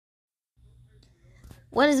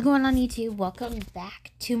What is going on, YouTube? Welcome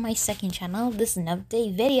back to my second channel. This is an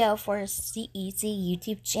update video for Cec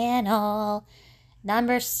YouTube channel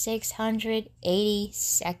number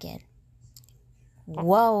 682nd.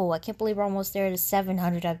 Whoa, I can't believe we're almost there to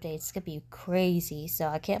 700 updates. It's gonna be crazy. So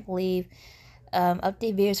I can't believe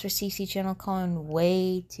update videos for Cec channel going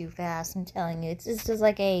way too fast. I'm telling you, it's just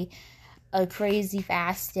like a crazy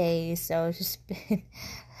fast day. So it's just been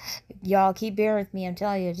y'all keep bearing with me. I'm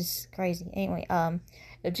telling you, it's just crazy. Anyway, I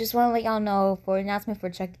just want to let y'all know for announcement for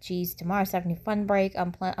Cec Cheese tomorrow's having a fun break.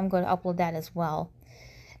 I'm going to upload that as well.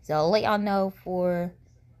 So I'll let y'all know for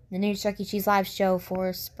the new Cec Cheese live show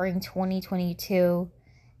for spring 2022.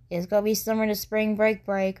 It's gonna be similar to spring break,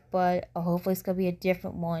 but hopefully it's gonna be a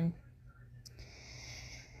different one.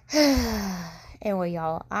 Anyway,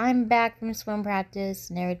 y'all, I'm back from swim practice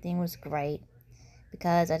and everything was great.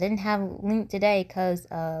 Because I didn't have a link today because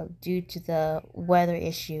due to the weather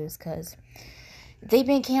issues, because they've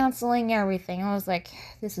been canceling everything. I was like,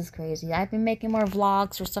 this is crazy. I've been making more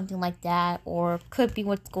vlogs or something like that, or could be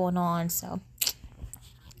what's going on. So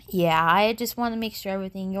yeah, I just want to make sure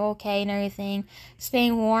everything you're okay and everything,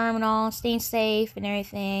 staying warm and all, staying safe and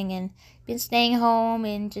everything, and been staying home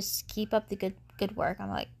and just keep up the good work. I'm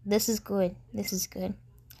like, this is good. This is good.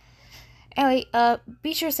 Anyway,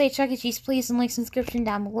 be sure to say Cec Cheese, please, and link subscription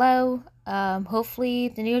down below. Hopefully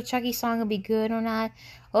the new Chucky song will be good or not.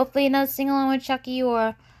 Hopefully another sing along with Chucky,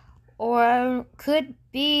 or could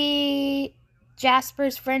be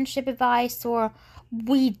Jasper's friendship advice, or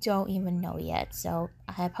we don't even know yet. So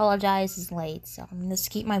I apologize, it's late. So I'm gonna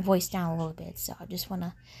just keep my voice down a little bit. So I just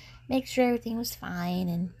wanna make sure everything was fine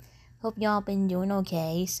and hope y'all been doing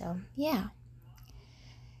okay. So yeah.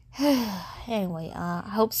 Anyway, I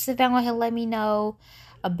hope Savannah will let me know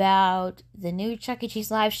about the new Cec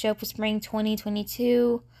Cheese live show for spring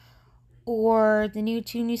 2022, or the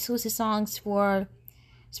two new exclusive songs for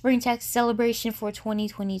Spring Tech Celebration for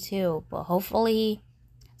 2022. But hopefully,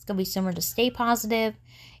 it's gonna be similar to Stay Positive,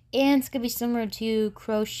 and it's gonna be similar to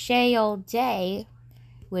Crochet All Day,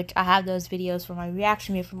 which I have those videos for my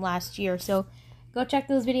reaction video from last year. So go check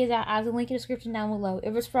those videos out. I have the link in the description down below. It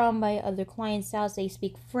was from my other clients' house. They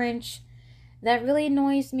speak French. That really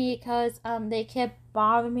annoys me because they kept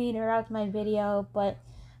bothering me to interrupt my video. But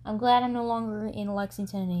I'm glad I'm no longer in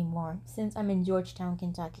Lexington anymore, since I'm in Georgetown,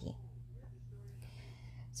 Kentucky.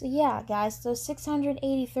 So yeah, guys, so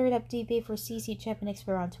 683rd update video for Cec Chip and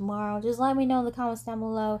expert on tomorrow. Just let me know in the comments down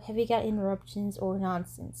below. Have you got interruptions or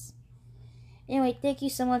nonsense? Anyway, thank you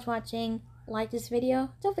so much for watching. Like this video.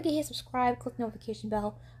 Don't forget to hit subscribe, click the notification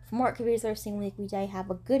bell for more videos every single week, every day. Have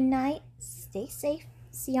a good night. Stay safe.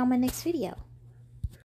 See you on my next video.